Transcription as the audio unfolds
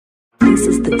This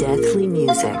is the Deathly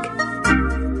Music.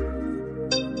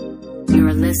 You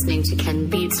are listening to Ken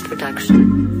Beats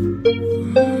Production.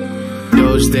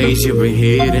 Those days you been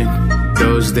hitting,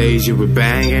 those days you been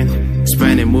banging,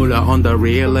 spending moolah on the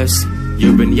realest.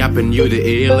 You been yapping, you the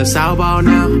illest. How about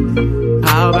now?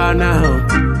 How about now?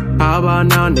 How about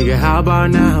now, nigga? How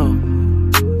about now?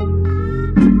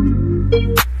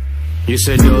 You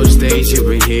said those days you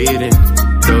been hitting,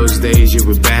 those days you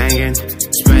been banging,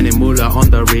 spending moolah on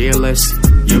the realest.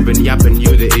 You been yapping,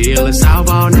 you the illest. How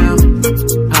about now?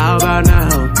 How about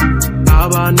now? How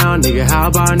about now, nigga? How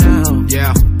about now?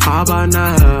 Yeah. How about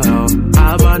now?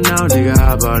 How about now, nigga?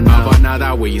 How about now? How about now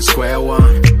that we in square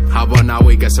one? How about now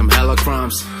we got some hella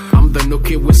crumbs? I'm the new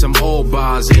kid with some old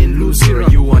bars. Ain't Lucy,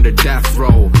 you on the death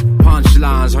row.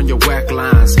 Punchlines on your whack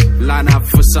lines. Line up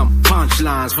for some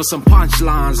punchlines. For some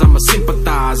punchlines, I'ma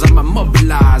sympathize, I'ma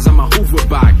mobilize, I'ma hoover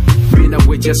back. Been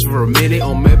away just for a minute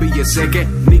or maybe a second.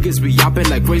 Niggas be yapping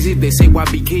like crazy. They say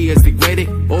YBK is degraded.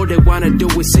 All they wanna do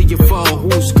is see you fall.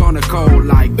 Who's gonna call?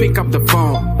 Like pick up the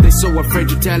phone. They so afraid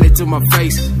to tell it to my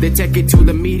face. They take it to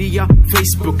the media,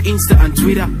 Facebook, Insta and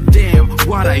Twitter. Damn,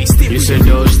 what I still. You said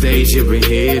those days you been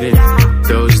hitting,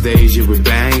 those days you been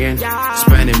banging,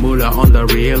 spending moolah on the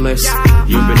realest.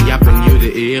 You been yapping, you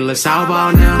the illest. How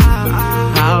about now?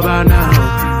 How about now?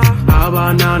 How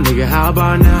about now, nigga? How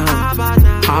about now?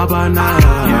 How about now?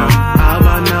 How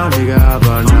about now, nigga? How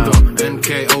about now? I'm the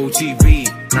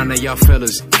NKOTB. None of y'all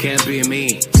fellas can't be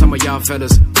me. Some of y'all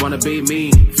fellas wanna be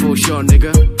me. For sure,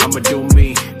 nigga, I'ma do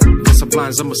me. Got some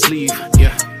plans on my sleeve,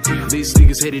 yeah. These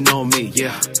niggas hating on me,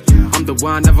 yeah. I'm the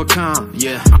one never come,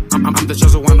 yeah. I'm the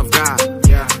chosen one of God,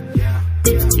 yeah.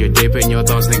 You're deep in your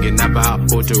thoughts thinking about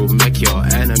who to make your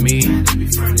enemy.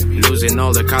 Losing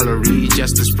all the calories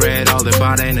just to spread all the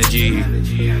bad energy.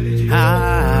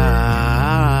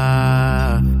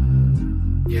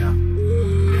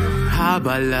 How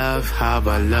about love, how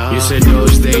about love? You said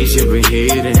those days you been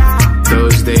hitting,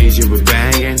 those days you been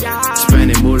banging,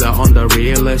 spending moolah on the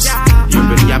realest. You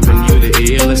been yapping, you the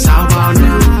illest. How about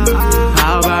now?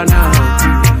 How about now?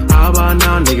 How about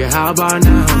now, nigga? How about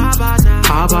now?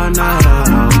 How about now?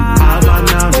 How about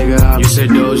now, nigga? You said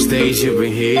those days you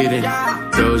been hitting,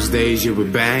 those days you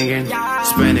been banging,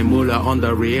 spending moolah on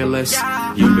the realest.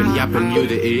 You been yapping, you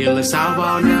the illest. How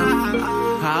about now?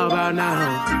 How about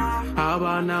now? How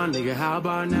about now, nigga? How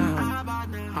about now?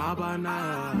 How about now?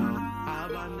 How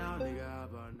about now?